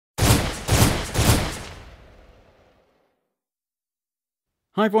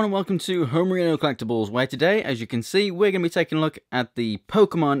Hi everyone and welcome to Homerino Collectibles, where today, as you can see, we're going to be taking a look at the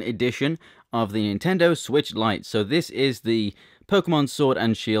Pokemon edition of the Nintendo Switch Lite. So this is the Pokemon Sword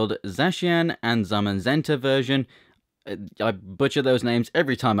and Shield Zacian and Zamazenta version. I butcher those names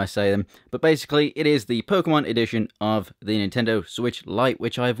every time I say them, but basically it is the Pokemon edition of the Nintendo Switch Lite,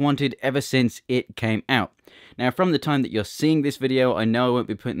 which I've wanted ever since it came out. Now, from the time that you're seeing this video, I know I won't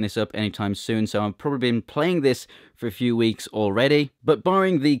be putting this up anytime soon, so I've probably been playing this for a few weeks already. But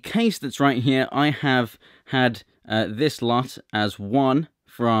barring the case that's right here, I have had this lot as one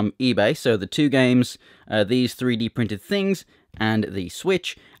from eBay. So the two games, these 3D printed things, and the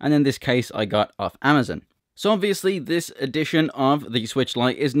Switch, and then this case I got off Amazon. So obviously this edition of the Switch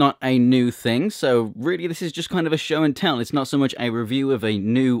Lite is not a new thing, so really this is just kind of a show and tell. It's not so much a review of a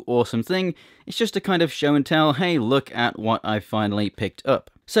new awesome thing, it's just a kind of show and tell, hey, look at what I finally picked up.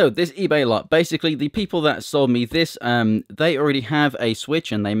 So this eBay lot, basically the people that sold me this, they already have a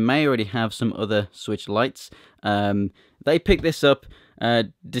Switch and they may already have some other Switch Lites. They picked this up,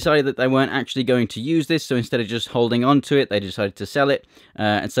 decided that they weren't actually going to use this, so instead of just holding on to it, they decided to sell it.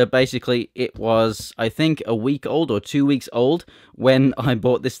 And so basically it was, I think, a week old or 2 weeks old when I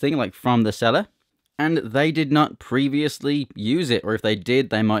bought this thing, like from the seller. And they did not previously use it, or if they did,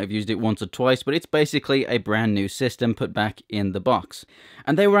 they might have used it once or twice, but it's basically a brand new system put back in the box.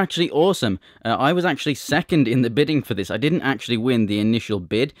 And they were actually awesome. I was actually second in the bidding for this. I didn't actually win the initial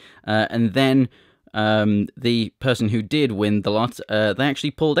bid, and then the person who did win the lot, they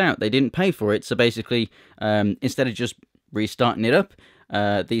actually pulled out. They didn't pay for it, so basically, instead of just restarting it up,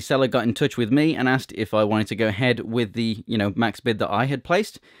 the seller got in touch with me and asked if I wanted to go ahead with the, max bid that I had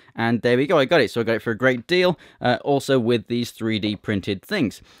placed, and there we go, I got it. So I got it for a great deal, also with these 3D printed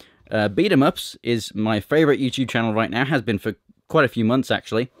things. Beat 'em Ups is my favorite YouTube channel right now, has been for quite a few months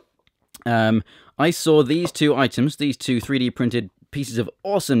actually. I saw these two items, these two 3D printed pieces of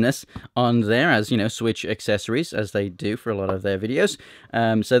awesomeness on there as, Switch accessories, as they do for a lot of their videos.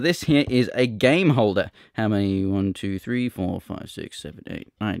 So this here is a game holder. How many? 1, 2, 3, 4, 5, 6, 7,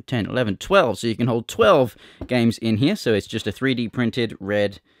 8, 9, 10, 11, 12. So you can hold 12 games in here. So it's just a 3D printed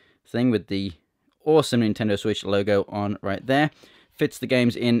red thing with the awesome Nintendo Switch logo on right there. Fits the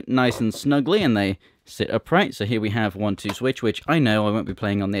games in nice and snugly, and they sit upright. So here we have 1, 2 Switch, which I know I won't be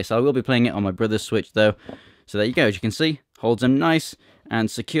playing on this. I will be playing it on my brother's Switch though. So there you go, as you can see, holds them nice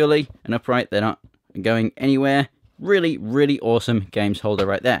and securely and upright. They're not going anywhere. Really, really awesome games holder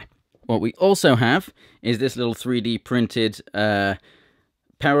right there. What we also have is this little 3D printed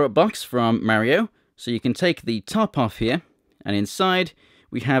power-up box from Mario. So you can take the top off here, and inside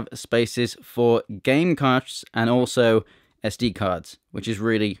we have spaces for game cards and also SD cards, which is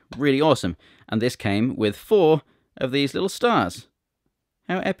really, really awesome. And this came with 4 of these little stars.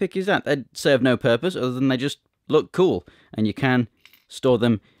 How epic is that? They serve no purpose other than they just look cool, and you can store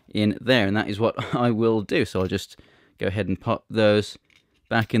them in there, and that is what I will do. So I'll just go ahead and pop those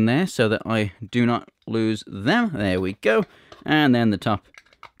back in there so that I do not lose them. There we go. And then the top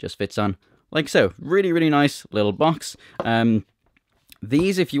just fits on like so. Really, really nice little box.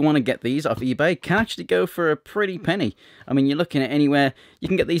 These, if you want to get these off eBay, can actually go for a pretty penny. I mean, you're looking at anywhere. You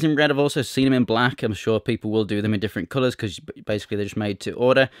can get these in red. I've also seen them in black. I'm sure people will do them in different colors because basically they're just made to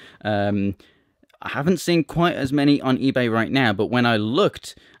order. I haven't seen quite as many on eBay right now, but when I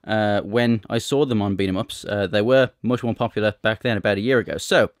looked, when I saw them on Beat 'em Ups, they were much more popular back then, about a year ago.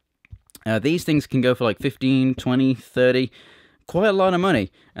 So these things can go for like 15, 20, 30, quite a lot of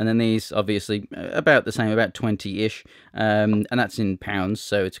money. And then these, obviously, about the same, about 20-ish, and that's in pounds,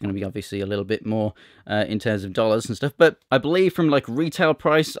 so it's going to be obviously a little bit more in terms of dollars and stuff. But I believe from like retail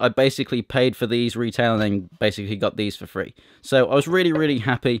price, I basically paid for these retail and then basically got these for free. So I was really, really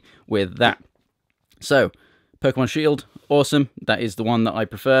happy with that. So, Pokemon Shield, awesome. That is the one that I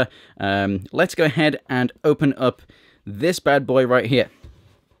prefer. Let's go ahead and open up this bad boy right here.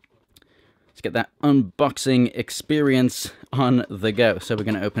 Let's get that unboxing experience on the go. So we're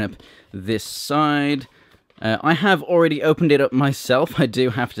going to open up this side. I have already opened it up myself, I do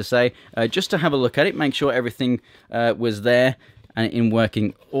have to say, just to have a look at it, make sure everything was there and in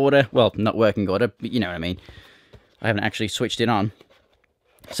working order. Well, not working order, but you know what I mean. I haven't actually switched it on.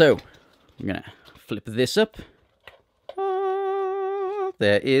 So, I'm going to flip this up.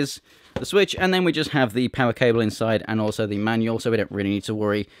 There is the Switch, and then we just have the power cable inside and also the manual, so we don't really need to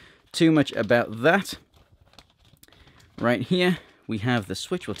worry too much about that. Right here we have the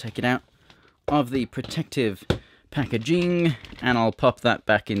Switch. We'll take it out of the protective packaging, and I'll pop that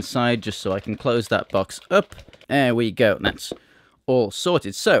back inside just so I can close that box up. There we go. That's all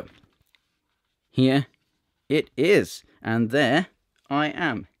sorted. So here it is, and there I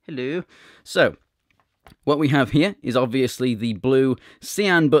am. Hello. So What we have here is obviously the blue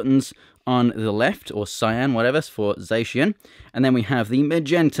cyan buttons on the left, or cyan, whatever, for Zacian. And then we have the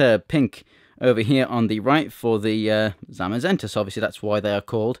magenta pink over here on the right for the Zamazenta. So obviously that's why they are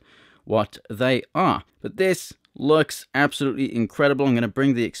called what they are. But this looks absolutely incredible. I'm going to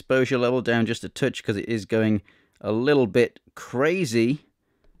bring the exposure level down just a touch because it is going a little bit crazy.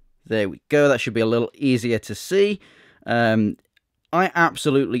 There we go. That should be a little easier to see. I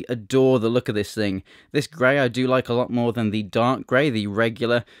absolutely adore the look of this thing. This grey I do like a lot more than the dark grey, the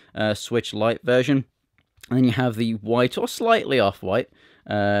regular Switch Lite version. And then you have the white or slightly off-white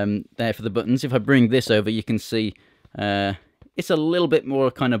there for the buttons. If I bring this over, you can see it's a little bit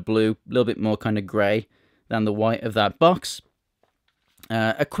more kind of blue, a little bit more kind of grey than the white of that box.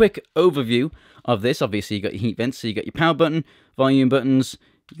 A quick overview of this. Obviously, you got your heat vents, so you got your power button, volume buttons,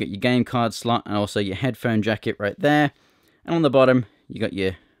 you got your game card slot, and also your headphone jacket right there. And on the bottom, you got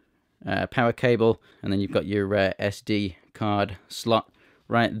your power cable, and then you've got your SD card slot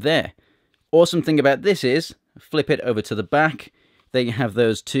right there. Awesome thing about this is, flip it over to the back. There you have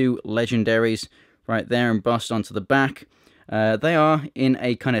those two legendaries right there embossed onto the back. They are in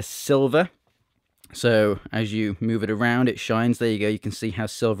a kind of silver. So as you move it around, it shines. There you go. You can see how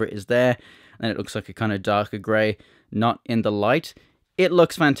silver it is there. And it looks like a kind of darker grey, not in the light. It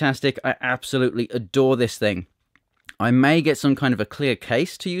looks fantastic. I absolutely adore this thing. I may get some kind of a clear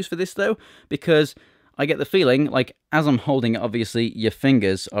case to use for this, though, because I get the feeling, like, as I'm holding it, obviously, your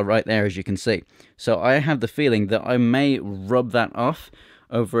fingers are right there, as you can see. So I have the feeling that I may rub that off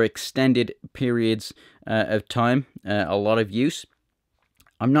over extended periods of time, a lot of use.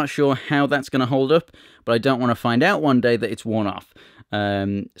 I'm not sure how that's going to hold up, but I don't want to find out one day that it's worn off.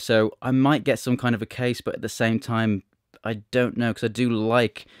 So I might get some kind of a case, but at the same time, I don't know, because I do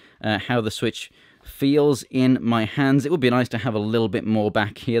like how the Switch feels in my hands. It would be nice to have a little bit more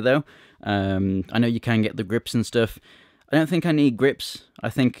back here, though. I know you can get the grips and stuff. I don't think I need grips.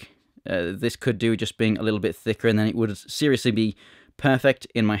 I think this could do just being a little bit thicker, and then it would seriously be perfect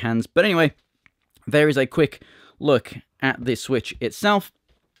in my hands. But anyway, there is a quick look at the Switch itself.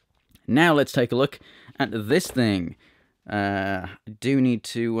 Now let's take a look at this thing. I do need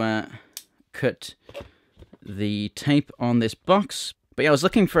to cut the tape on this box. But yeah, I was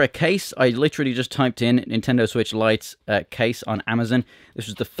looking for a case. I literally just typed in Nintendo Switch Lite case on Amazon. This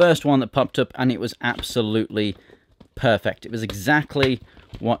was the first one that popped up, and it was absolutely perfect. It was exactly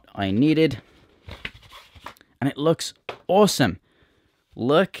what I needed. And it looks awesome.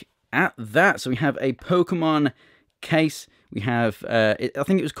 Look at that. So we have a Pokemon case. We have, I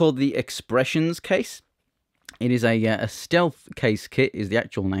think it was called the Expressions case. It is a stealth case kit is the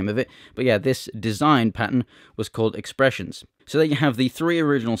actual name of it. But yeah, this design pattern was called Expressions. So there you have the 3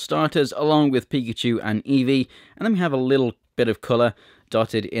 original starters along with Pikachu and Eevee. And then we have a little bit of colour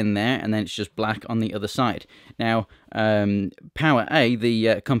dotted in there, and then it's just black on the other side. Now, Power A,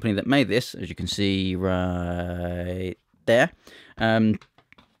 the company that made this, as you can see right there,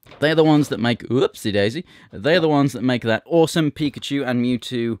 they're the ones that make, oopsie daisy, they're the ones that make that awesome Pikachu and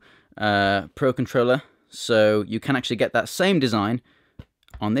Mewtwo Pro Controller. So you can actually get that same design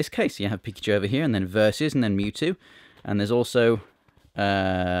on this case. You have Pikachu over here, and then Versus, and then Mewtwo. And there's also,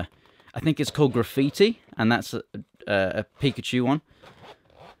 I think it's called Graffiti, and that's a Pikachu one.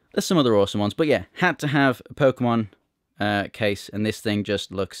 There's some other awesome ones, but yeah, had to have a Pokemon case, and this thing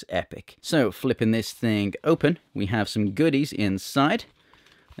just looks epic. So, flipping this thing open, we have some goodies inside.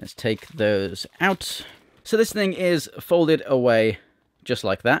 Let's take those out. So this thing is folded away just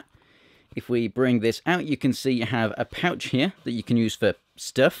like that. If we bring this out, you can see you have a pouch here that you can use for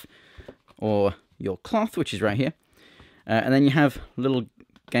stuff, or your cloth, which is right here. And then you have little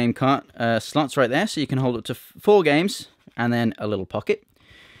game cart slots right there, so you can hold up to 4 games, and then a little pocket.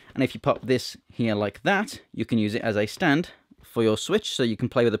 And if you pop this here like that, you can use it as a stand for your Switch, so you can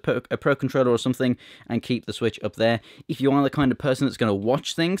play with a Pro Controller or something and keep the Switch up there. If you are the kind of person that's going to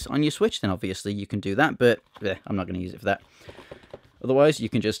watch things on your Switch, then obviously you can do that, but I'm not going to use it for that. Otherwise, you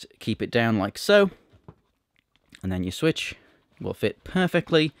can just keep it down like so, and then your Switch will fit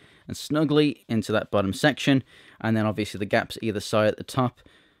perfectly and snugly into that bottom section, and then obviously the gaps either side at the top,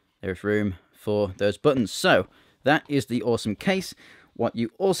 there's room for those buttons. So, that is the awesome case. What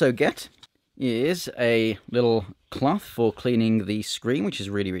you also get is a little cloth for cleaning the screen, which is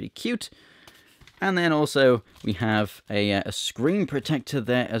really, really cute. And then also we have a screen protector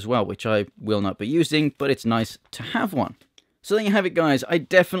there as well, which I will not be using, but it's nice to have one. So there you have it, guys. I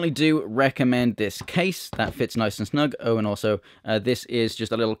definitely do recommend this case. That fits nice and snug. Oh, and also this is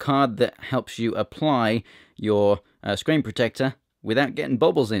just a little card that helps you apply your screen protector without getting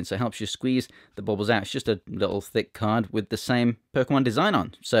bubbles in, so it helps you squeeze the bubbles out. It's just a little thick card with the same Pokemon design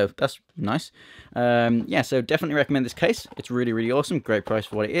on, so that's nice. Yeah, so definitely recommend this case. It's really, really awesome. Great price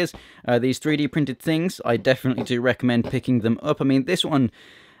for what it is. These 3D printed things, I definitely do recommend picking them up. I mean, this one,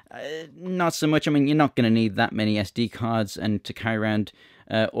 not so much. I mean, you're not going to need that many SD cards and to carry around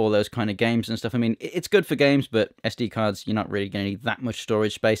all those kind of games and stuff. I mean, it's good for games, but SD cards, you're not really going to need that much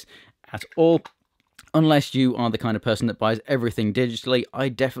storage space at all. Unless you are the kind of person that buys everything digitally. I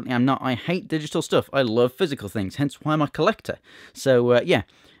definitely am not. I hate digital stuff. I love physical things, hence why I'm a collector. So, yeah,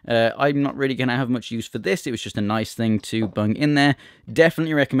 I'm not really going to have much use for this. It was just a nice thing to bung in there.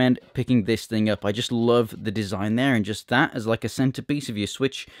 Definitely recommend picking this thing up. I just love the design there, and just that as like a centerpiece of your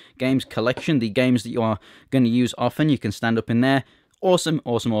Switch games collection. The games that you are going to use often, you can stand up in there. Awesome,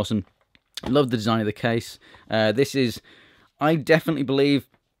 awesome, awesome. Love the design of the case. This is, I definitely believe,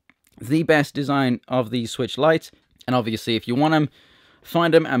 the best design of the Switch Lite, and obviously if you want them,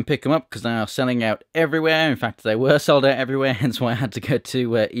 find them and pick them up, because they are selling out everywhere. In fact, they were sold out everywhere, hence why I had to go to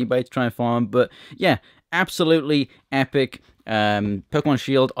eBay to try and find them. But yeah, absolutely epic. Pokemon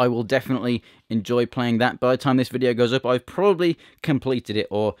Shield, I will definitely enjoy playing that. By the time this video goes up, I've probably completed it,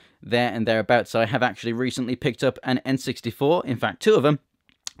 or there and thereabouts. So I have actually recently picked up an N64, in fact 2 of them.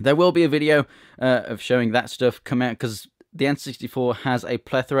 There will be a video of showing that stuff come out, because the N64 has a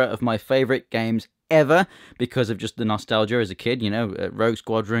plethora of my favourite games ever because of just the nostalgia as a kid, you know, Rogue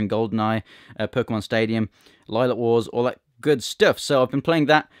Squadron, GoldenEye, Pokemon Stadium, Lilac Wars, all that good stuff. So I've been playing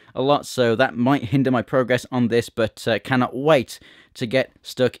that a lot, so that might hinder my progress on this, but cannot wait to get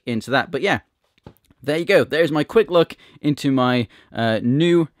stuck into that. But yeah, there you go. There's my quick look into my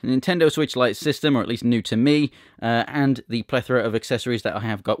new Nintendo Switch Lite system, or at least new to me, and the plethora of accessories that I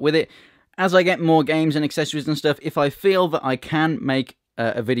have got with it. As I get more games and accessories and stuff, if I feel that I can make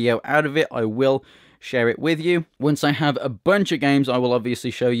a video out of it, I will share it with you. Once I have a bunch of games, I will obviously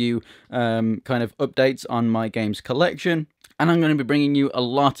show you kind of updates on my games collection. And I'm going to be bringing you a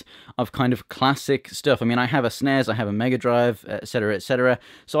lot of kind of classic stuff. I mean, I have a SNES, I have a Mega Drive, etc., etc.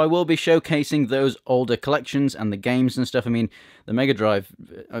 So I will be showcasing those older collections and the games and stuff. I mean, the Mega Drive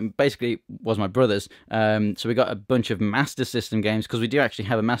basically was my brother's. So we got a bunch of Master System games, because we do actually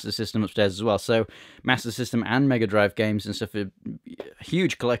have a Master System upstairs as well. So Master System and Mega Drive games and stuff, a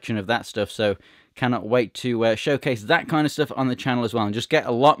huge collection of that stuff. So cannot wait to showcase that kind of stuff on the channel as well, and just get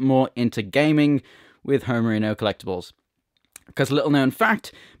a lot more into gaming with Homerino Collectibles. Because little known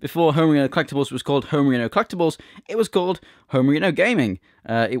fact, before Homerino Collectibles was called Homerino Collectibles, it was called Homerino Gaming.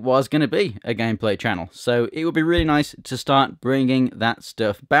 It was going to be a gameplay channel, so it would be really nice to start bringing that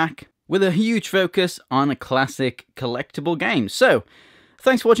stuff back with a huge focus on a classic collectible game. So,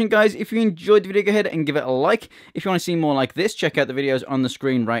 thanks for watching, guys. If you enjoyed the video, go ahead and give it a like. If you want to see more like this, check out the videos on the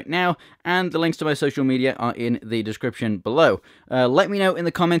screen right now, and the links to my social media are in the description below. Let me know in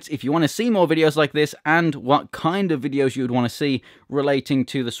the comments if you want to see more videos like this, and what kind of videos you would want to see relating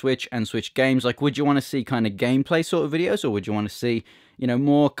to the Switch and Switch games. Like, would you want to see kind of gameplay sort of videos, or would you want to see, you know,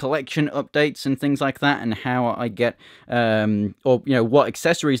 more collection updates and things like that, and how I get, or, you know, what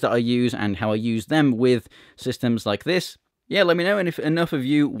accessories that I use and how I use them with systems like this? Yeah, let me know, and if enough of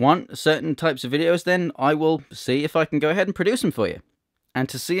you want certain types of videos, then I will see if I can go ahead and produce them for you. And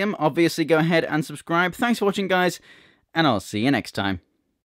to see them, obviously go ahead and subscribe. Thanks for watching, guys, and I'll see you next time.